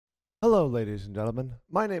Hello ladies and gentlemen,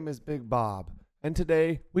 my name is Big Bob, and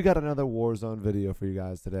today we got another Warzone video for you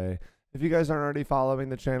guys today. If you guys aren't already following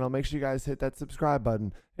the channel, make sure you guys hit that subscribe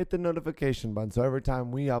button, hit the notification button, so every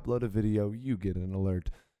time we upload a video, you get an alert.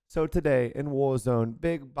 So today in Warzone,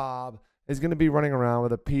 Big Bob is going to be running around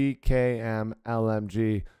with a PKM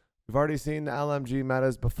LMG. We've already seen the LMG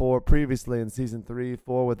metas before, previously in Season 3,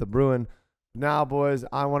 4 with the Bruin. Now boys,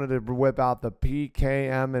 I wanted to whip out the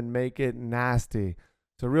PKM and make it nasty.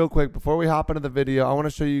 So real quick, before we hop into the video, I want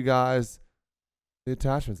to show you guys the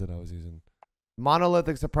attachments that I was using.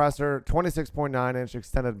 Monolithic suppressor, 26.9-inch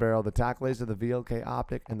extended barrel, the tack laser, the VLK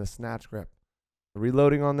optic, and the snatch grip. The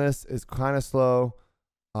reloading on this is kind of slow,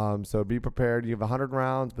 so be prepared. You have 100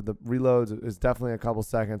 rounds, but the reloads is definitely a couple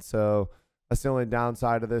seconds, so that's the only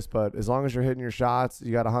downside of this. But as long as you're hitting your shots,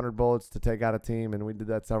 you got 100 bullets to take out a team, and we did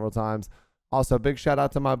that several times. Also, big shout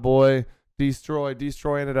out to my boy Destroy.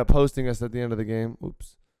 Destroy ended up hosting us at the end of the game.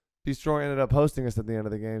 Oops. Destroy ended up hosting us at the end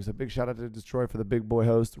of the game. So big shout out to Destroy for the big boy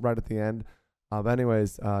host right at the end.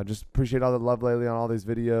 Anyways, just appreciate all the love lately on all these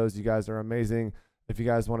videos. You guys are amazing. If you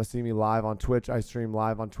guys want to see me live on Twitch, I stream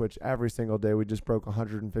live on Twitch every single day. We just broke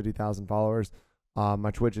 150,000 followers. My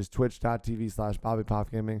Twitch is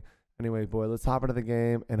twitch.tv/BobbyPoffGaming. Anyway, boy, let's hop into the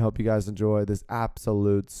game and hope you guys enjoy this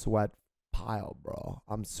absolute sweat pile, bro.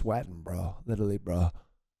 I'm sweating, bro. Literally, bro.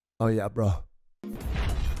 Oh, yeah, bro.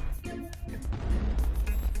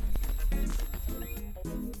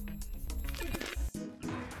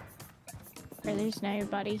 There's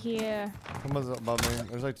nobody here. Someone's above me.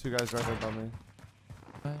 There's like two guys right there above me.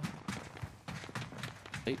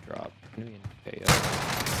 Late drop.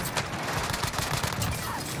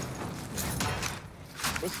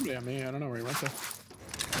 Was somebody on me? I don't know where he went to.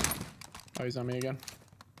 Oh, he's on me again.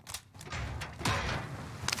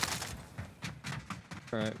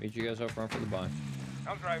 Alright, meet you guys up front for the buy.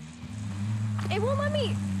 I'll drive. It won't let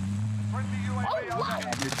me. Oh, wow.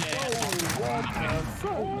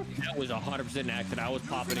 That was 100% an accident. I was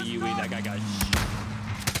popping a UE. That guy got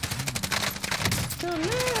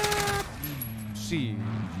She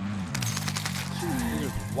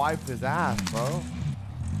just wiped his ass, bro.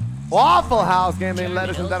 Waffle House Gaming,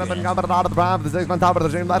 ladies and gentlemen, coming out of the prime, the 6-man top of the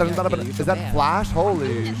dream, ladies and gentlemen. Is that Flash?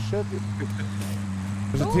 Holy shit.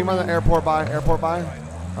 There's a team on the airport by.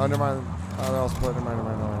 Oh, never mind. Oh, they're all split. Never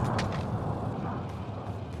mind.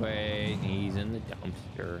 Wait, he's in the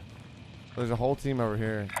dumpster. There's a whole team over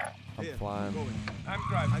here. I'm flying. I'm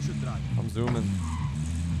driving. I should drive. I'm zooming.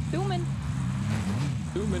 Zooming.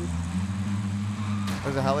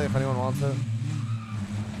 There's a heli if anyone wants it.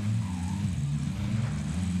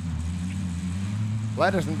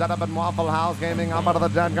 Ladies and gentlemen, Waffle House Gaming, I'm out of the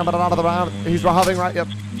jet, coming out of the round. He's hovering right, yep.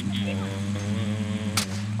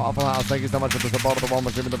 Waffle House, thank you so much for the support of the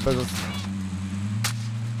moment, giving the business.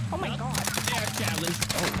 Oh my god. Oh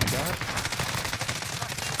my god.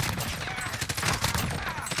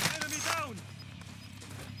 Enemy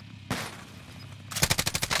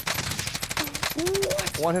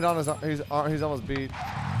down. One hit on his, he's almost beat.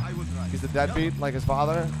 I will drive. He's a deadbeat, like his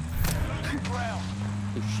father.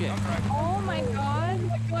 Oh shit. Oh my god. Oh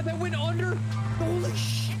my god, that went under. Holy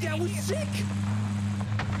shit, that was sick.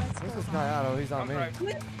 Where's this guy out? Oh, he's on me.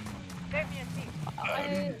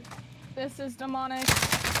 This is demonic.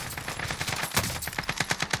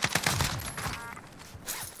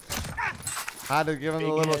 I had to give him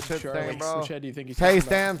a little Big shit head, thing, bro. Which head do you think he's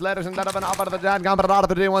K-stands, ladies and gentlemen, up out of the jet, coming out of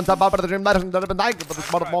the dream, one top out of the dream, ladies and gentlemen, thank you for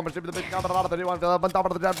this moment, the big coming out of the dream, one top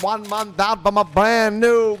of the jet, 1 month out from a brand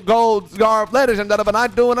new gold scarf. Ladies and gentlemen,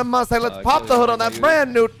 I'm doing a must say, let's pop the hood on that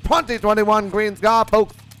brand new 2021 green scarf,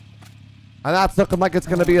 folks. And that's looking like it's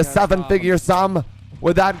going to be a 7-figure sum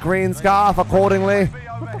with that green scarf. Accordingly,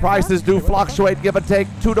 prices do fluctuate, give or take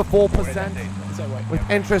 2 to 4% with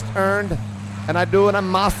interest earned. And I do it, I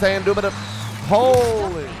must say, and do it.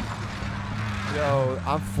 Holy. Yo,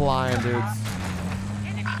 I'm flying, dudes.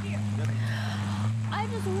 I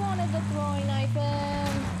just wanted the throwing knife in.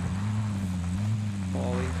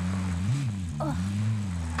 Molly.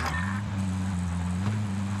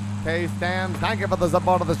 K-Stamps, thank you for the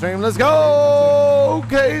support of the stream. Let's go!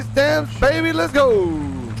 K-Stamps, baby, let's go!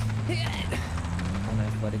 Oh,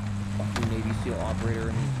 nice, buddy. Fucking Navy SEAL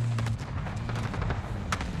operator.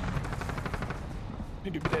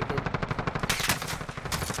 You do that, dude.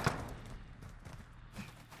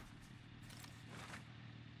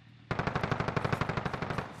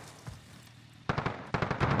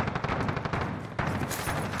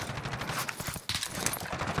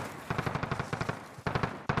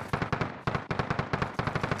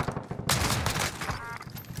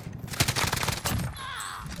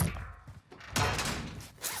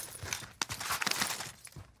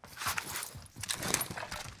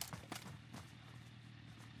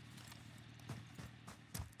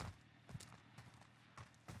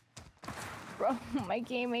 Bro, my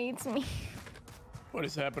game hates me. What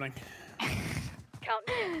is happening? Count.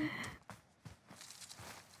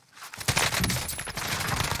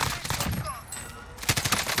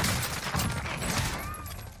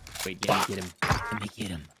 Wait, let me get him. Let me get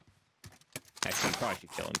him. Actually, you probably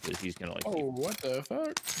should kill him because he's gonna like. Oh, what the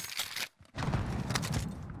fuck?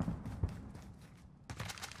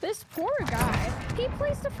 This poor guy. He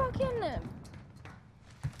placed a fucking.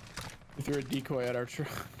 He threw a decoy at our truck.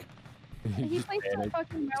 He placed a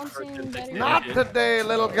fucking bouncing Betty. Not today,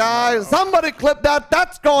 little guys. Somebody clip that.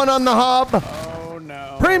 That's going on the hub. Oh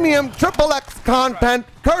no. Premium XXX content,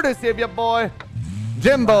 courtesy of your boy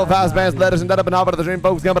Jimbo. Fast bands, ladies and gentlemen, over to the dream,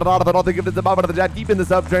 folks. Coming out of it all. They give it the bobber to the jet, deep in the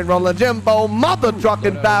subtrain, rolling. Jimbo, mother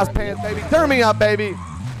trucking fast pants, baby. Turn me up, baby.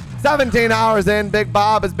 17 hours in. Big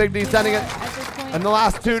Bob is Big D sending it. And the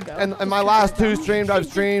last two, and my last two streams, I've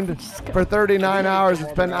streamed for 39 hours.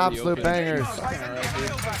 It's been absolute bangers. No,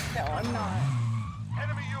 I'm not.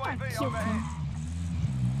 Enemy UAV overhead.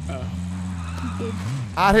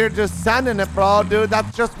 Out here just sending it, bro, dude.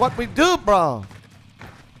 That's just what we do, bro.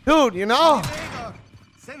 Dude, you know?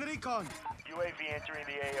 Send recon. UAV entering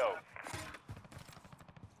the AO.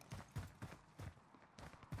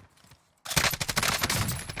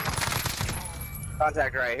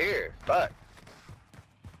 Contact right here. Fuck.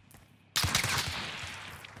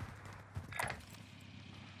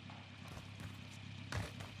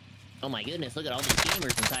 Oh my goodness! Look at all these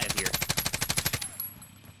gamers inside of here.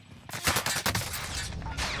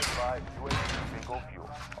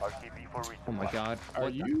 Oh my god! Are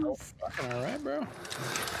you fucking alright, bro?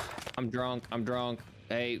 I'm drunk. I'm drunk.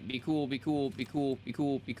 Hey, be cool. Be cool. Be cool. Be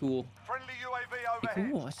cool. Be cool. Friendly UAV Be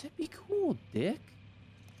overhead. cool. I said be cool, dick.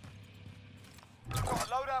 Got a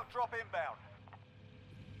loadout drop inbound.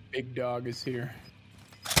 Big dog is here.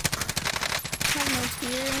 Almost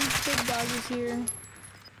here. Big dog is here.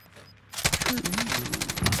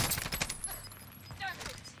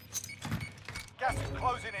 Gas is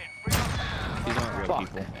closing in. Reload. These aren't real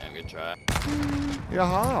people. Yeah, good try. You're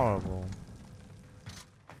horrible.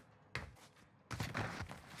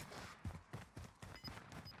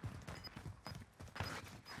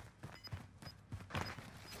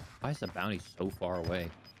 Why is the bounty so far away?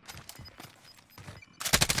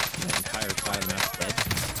 The entire side map dead.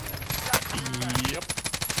 Yep.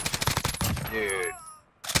 Dude.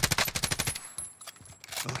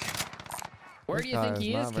 Where This do you guy think he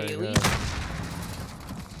is, not very Kaylee? good.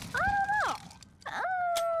 I don't know.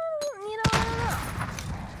 You know, I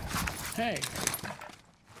Hey, don't know.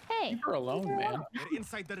 Hey. you're alone, man. They're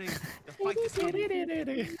inside the ring. The fight is coming.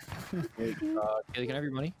 Kaylee, can I have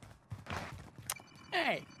your money?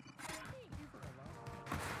 Hey.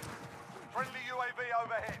 Friendly UAV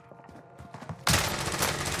overhead.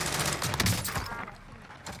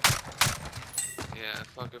 Yeah,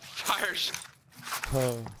 fucking fires.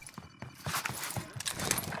 Oh.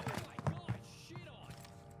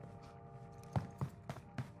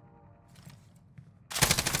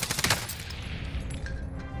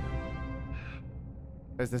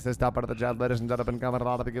 This is top part of the job, ladies and gentlemen. Coming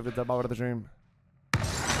out of the give it the power of the dream.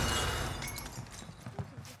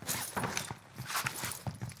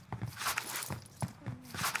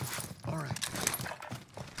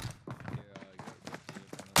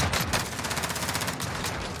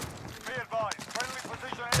 Be advised. Friendly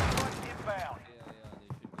precision airstrike inbound.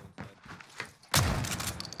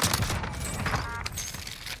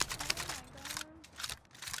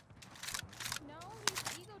 No, he's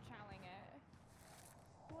ego chowing it.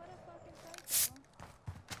 What a fucking psycho.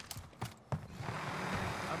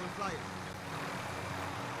 I will fly it.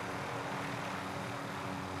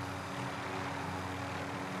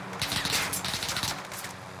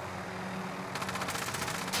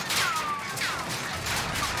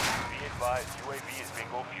 Be advised, UAV is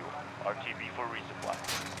bingo fuel. RTB for resupply.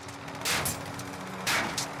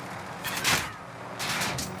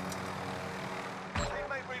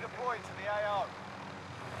 Teammate redeployed to the AO.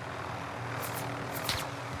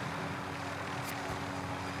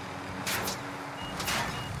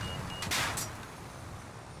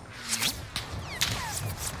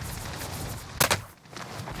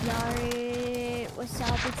 Yari, what's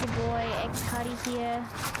up? It's your boy, X-Cuddy here.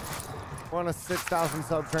 We're on a 6,000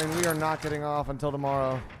 sub train. We are not getting off until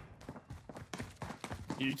tomorrow.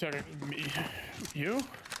 You talking me? You?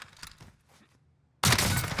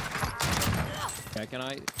 Yeah, can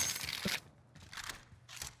I?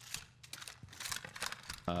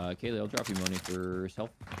 Kaylee, I'll drop you money for self.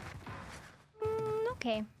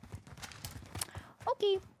 Okay.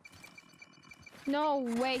 Okay. No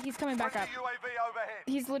way, he's coming back up. Friendly UAV overhead.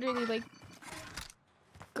 He's literally like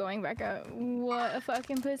going back up. What a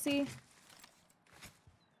fucking pussy.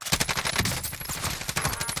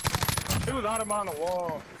 It was out of on the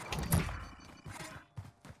wall.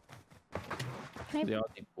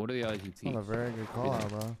 What are the odds you That's not a very good call out,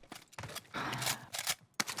 bro.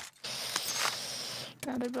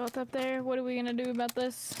 Now they're both up there. What are we gonna do about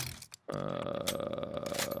this?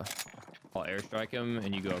 I'll airstrike him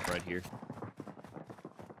and you go up right here.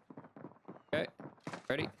 Okay.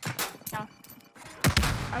 Ready? Yeah.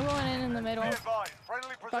 I'm going in the middle. Be advised,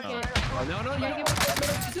 friendly Fuck precision it. airstrike. Oh, no, no, Yeah, no.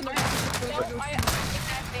 give me no,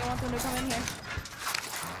 I want them to come in here.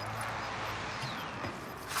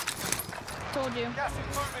 Told you. Gas is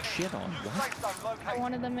moving in. Shit on. New What? safe zone I located.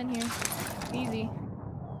 wanted them in here. Easy.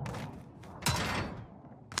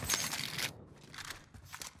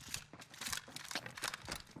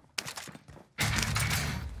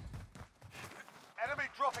 Enemy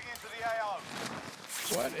dropping into the AO.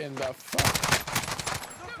 What in the fuck?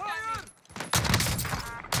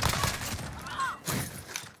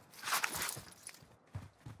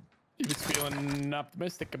 He was feeling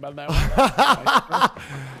optimistic about that one.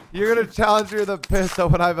 You're gonna challenge me with a pistol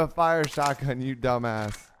when I have a fire shotgun, you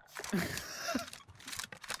dumbass.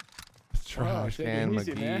 Trash take it can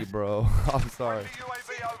easy, man. McGee, bro. I'm sorry. Friendly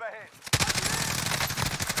UAV overhead.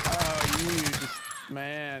 Oh, you just,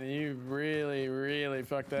 man, you really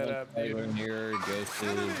fucked that up, dude. Taylor near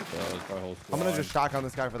ghosted. I'm gonna just shotgun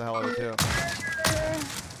this guy for the hell of it too.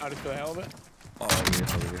 Out just for the hell of it. Oh,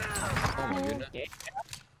 yeah, over here. Oh my goodness.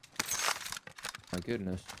 My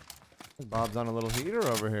goodness. Bob's on a little heater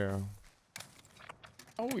over here.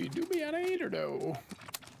 Oh, you do be on a heater though.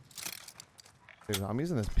 Dude, I'm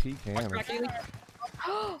using this PKM.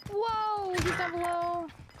 Whoa! He's down below.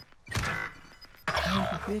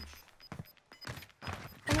 Bitch.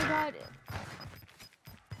 Oh my god.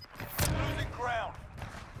 Losing ground.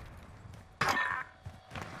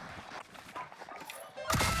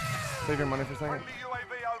 Save your money for a second. Friendly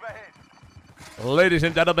UAV overhead. Ladies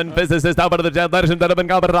and gentlemen, physicists out of the jet. Ladies and gentlemen,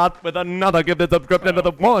 Gabarat with another gifted subscription to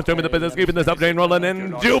the one. Show me the business, keeping this up, chain rolling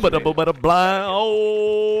in. Jubitable, but a blind.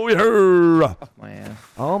 Oh, yeah. My ass.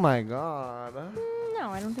 Oh my god. No,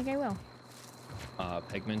 I don't think I will.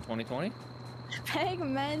 Pegman 2020?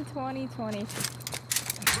 Pegman 2020.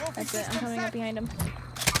 That's it. I'm coming up behind him.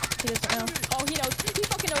 He doesn't know. Oh, he knows. He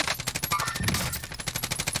fucking knows.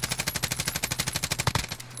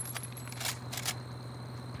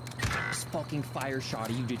 This fucking fire shot,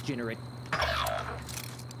 you degenerate.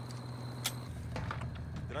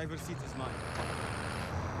 Driver's seat is mine.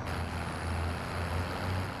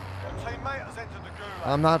 Your teammate has entered the gulag.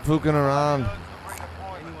 I'm not fooking around. Return to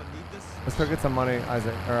redeployment. Anyone need this? Let's go get some money,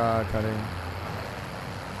 Isaac. Or, Cuddy.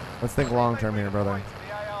 Let's think long term here, brother. Redeploy to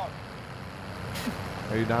the AO.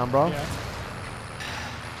 Are you down, bro? Yeah.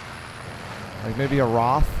 Like maybe a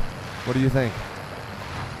Roth? What do you think?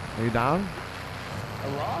 Are you down? A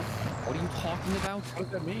Roth? What are you talking about? What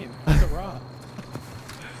does that mean? What's a Roth?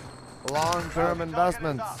 Long-term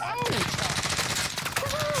investments.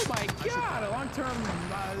 Oh my god, a long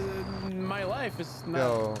term, my life is not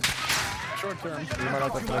Yo, short term. you might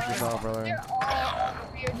have to finish yourself, brother. They're all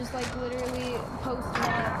over here just like literally posting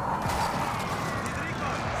up.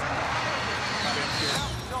 Target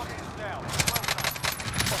is down.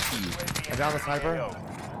 I down the sniper.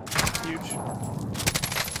 Huge.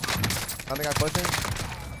 Something I pushing.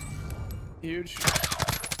 Huge.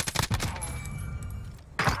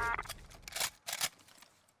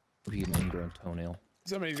 Be an ingrown toenail.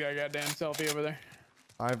 Somebody's got a goddamn selfie over there.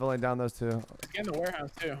 I've only down those two. In the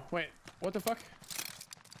warehouse too. Wait, what the fuck?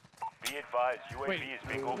 Be advised, UAV Wait, is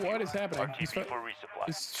being overviewed. what is happening? RTB for resupply.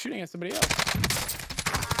 He's shooting at somebody else.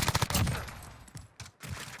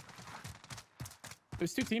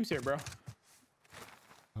 There's two teams here, bro.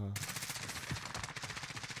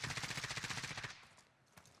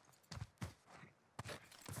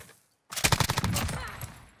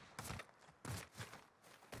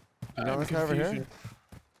 You know I'm this guy over here? confused.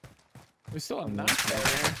 We still have knocked over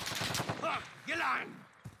here.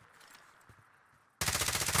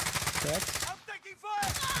 Correct? I'm taking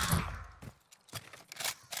fire!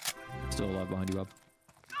 Still alive behind you, Bob.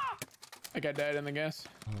 I got died in the gas.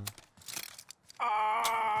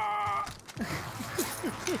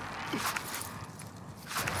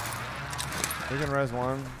 We can res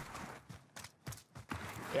one.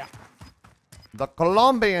 Yeah. The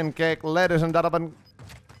Colombian cake, ladies and gentlemen.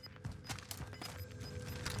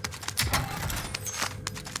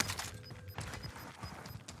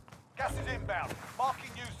 Gas is inbound. Marking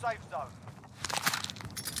new safe zone.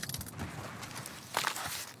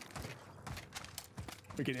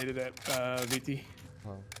 We can hit it at VT.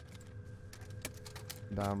 Oh.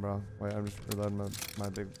 Down, bro. Wait, I'm just reloading my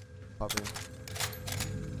big puppy.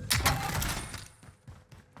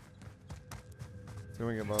 See if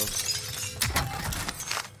we can get both.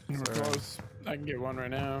 We're Sir. close. I can get one right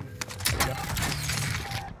now. There we go.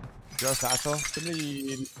 You got a satchel?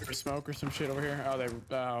 Somebody took a smoke or some shit over here. Oh,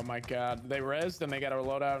 oh my god. They rezzed and they got a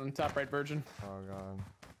loadout in top right virgin. Oh god.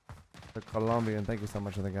 The Colombian, thank you so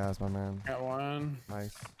much for the gas, my man. Got one.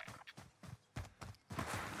 Nice.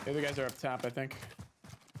 The other guys are up top, I think.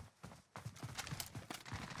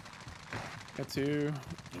 Got two.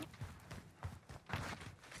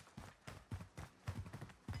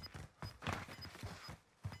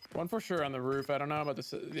 One for sure on the roof. I don't know about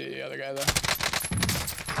the other guy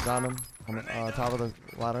though. Got him. On the top of the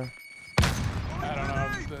ladder. I don't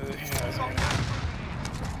know.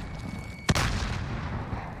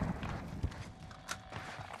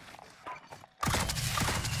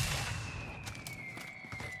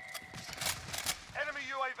 Enemy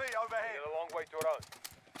UAV overhead. A long way to run.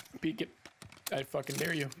 Peek it. I fucking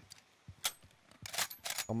dare you.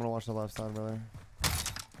 I'm gonna watch the left side, brother.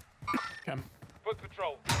 Come. Foot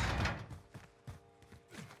patrol.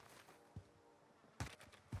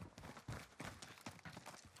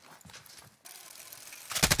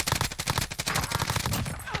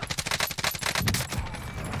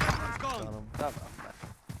 Got him.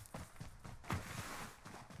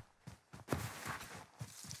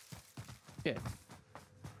 Shit.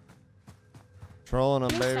 Trolling him,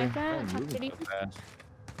 Can you baby. snipe that? I'm Top moving city? so fast.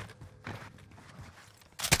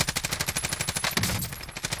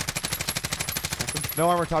 No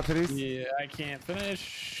armor, top titties. Yeah, I can't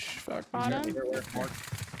finish. Fuck. Bottom.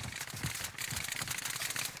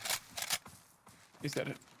 He's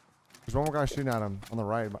dead. There's one more guy shooting at him on the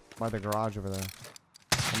right by the garage over there.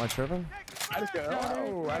 Am I tripping? I just got.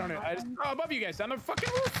 Oh, I don't know. I just. Oh, above you guys on the fucking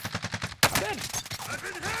roof. I'm dead.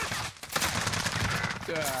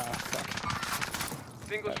 Fuck.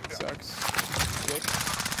 Single That shooter. sucks. Dick.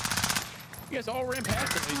 You guys all ran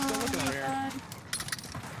past him. He's still looking over here.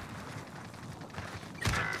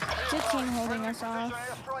 Good team holding us off.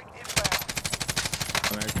 Airstrike inbound.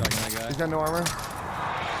 I'm already talking to that guy. He's got no armor.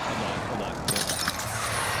 Hold on.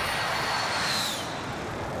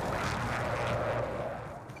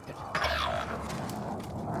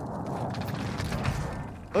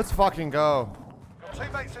 Let's fucking go. Your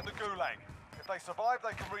teammates in the gulag. If they survive,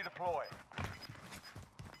 they can redeploy.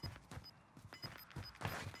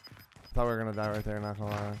 Thought we were gonna die right there, not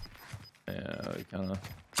gonna lie. Yeah, we kind of.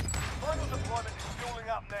 Final deployment is fueling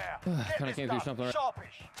up now. Get Kinda this came through done. something right-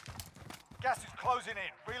 Sharpish. Gas is closing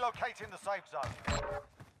in. Relocating the safe zone.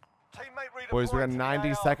 Teammate redeployed Boys, we got to the 90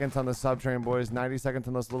 AR. seconds on the sub train, boys. 90 seconds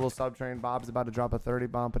on this little sub train. Bob's about to drop a 30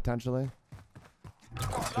 bomb potentially. There's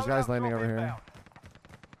guys Loadout landing drop over here. inbound.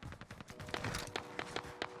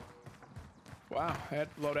 Wow, that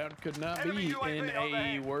loadout could not Enemy be UAV in a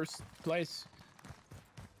overhead. worse place.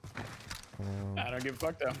 I don't give a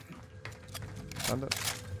fuck though. Send it.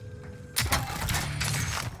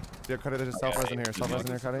 Yeah, Cuddy, there's a self-res in here. Self-res in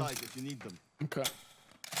here, Cuddy. Okay.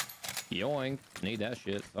 Yoink. Need that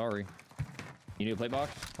shit. Sorry. You need a play box?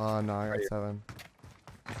 Oh, no, I got 7.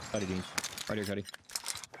 Cuddy beans. Right here, Cuddy.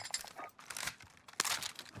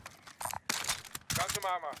 Got some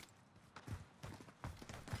armor.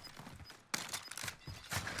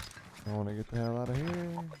 I want to get the hell out of here.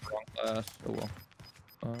 Wrong class. Oh well.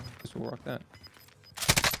 Guess we'll rock that.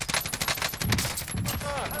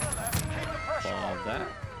 That.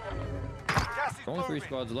 Gas is Only 3 moving.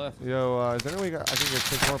 squads left. Yo, is there any way I can get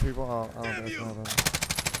 6 more people? Oh, I don't think that's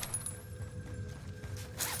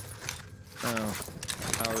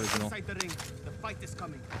Oh. How original. Inside the ring. The fight is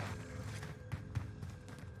coming.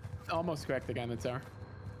 Almost cracked the guy in the tower.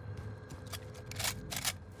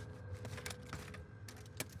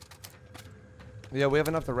 Yeah, we have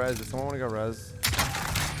enough to res. Does someone want to go res?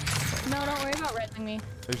 No, don't worry about rezzing me.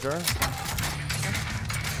 Are you sure?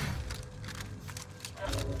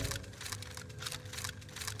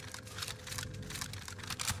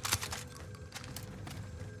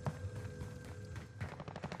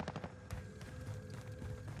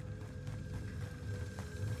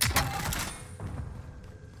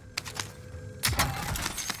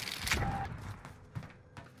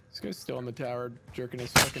 This guy's still in the tower, jerking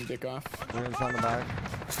his fucking dick off. We're gonna shot in the back.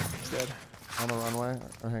 He's dead. On the runway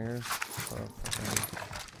or hangers. Oh, fucking-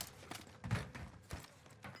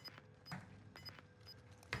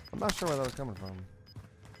 I'm not sure where that was coming from.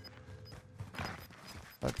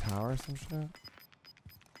 That tower or some shit?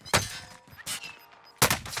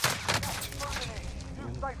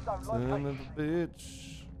 New safe zone Son located. of a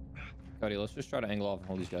bitch. Cuddy, let's just try to angle off and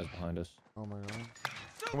hold these guys behind us. Oh my god.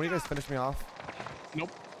 Can one of you guys finish me off?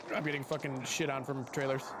 Nope. I'm getting fucking shit on from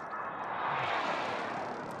trailers.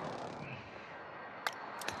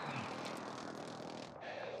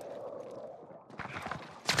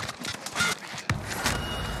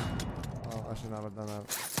 should not have done that.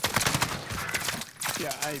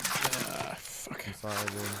 Yeah, fuck. I'm sorry,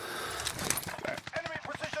 dude. Enemy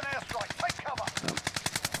precision airstrike. Take cover.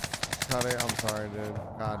 Cuddy, I'm sorry, dude.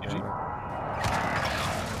 God damn it.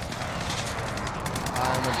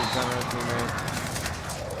 I'm a degenerate teammate.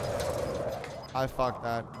 I fucked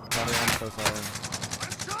that. Cuddy, I'm so sorry.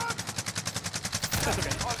 That's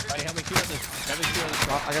okay. Buddy, help me kill this. Help me kill this. I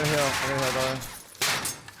gotta heal. I gotta heal, brother.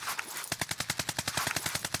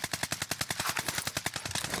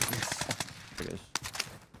 Here it is.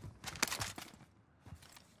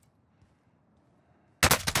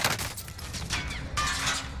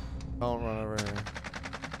 Don't run over here.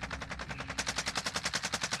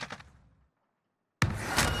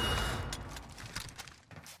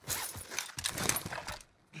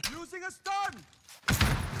 Using a stun.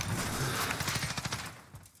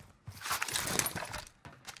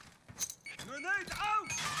 Grenade out.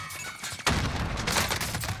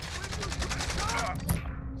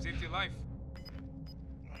 Safety life.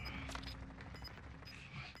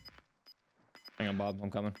 Hang on, Bob. I'm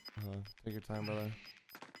coming. Take your time, brother.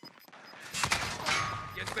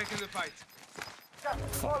 Get back in the fight. Gas is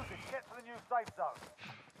closing. Get to the new safe zone.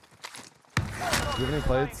 Do you have any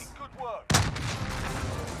plates? Good work.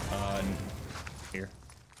 Here.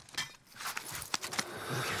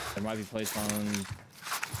 There might be plates on.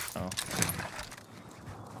 Oh.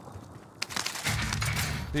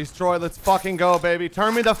 Destroy, let's fucking go, baby.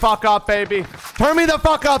 Turn me the fuck up, baby. Turn me the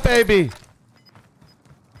fuck up, baby.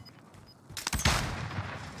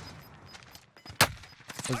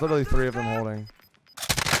 There's literally 3 of them holding.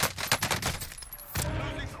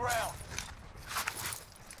 Losing ground.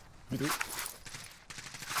 Here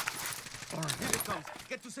it comes.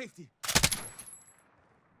 Get to safety.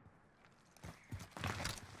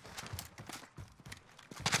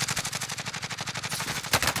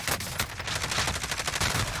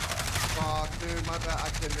 Fuck, dude, my bad. I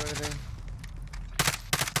couldn't do anything.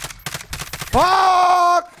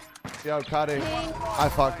 Fuck! Yo, Cuddy. I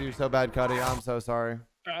fucked you so bad, Cuddy. I'm so sorry.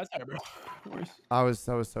 That's alright, bro. No worries. I was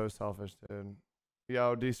so selfish, dude.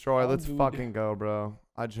 Yo, Destroy, let's dude. fucking go, bro.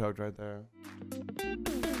 I choked right there.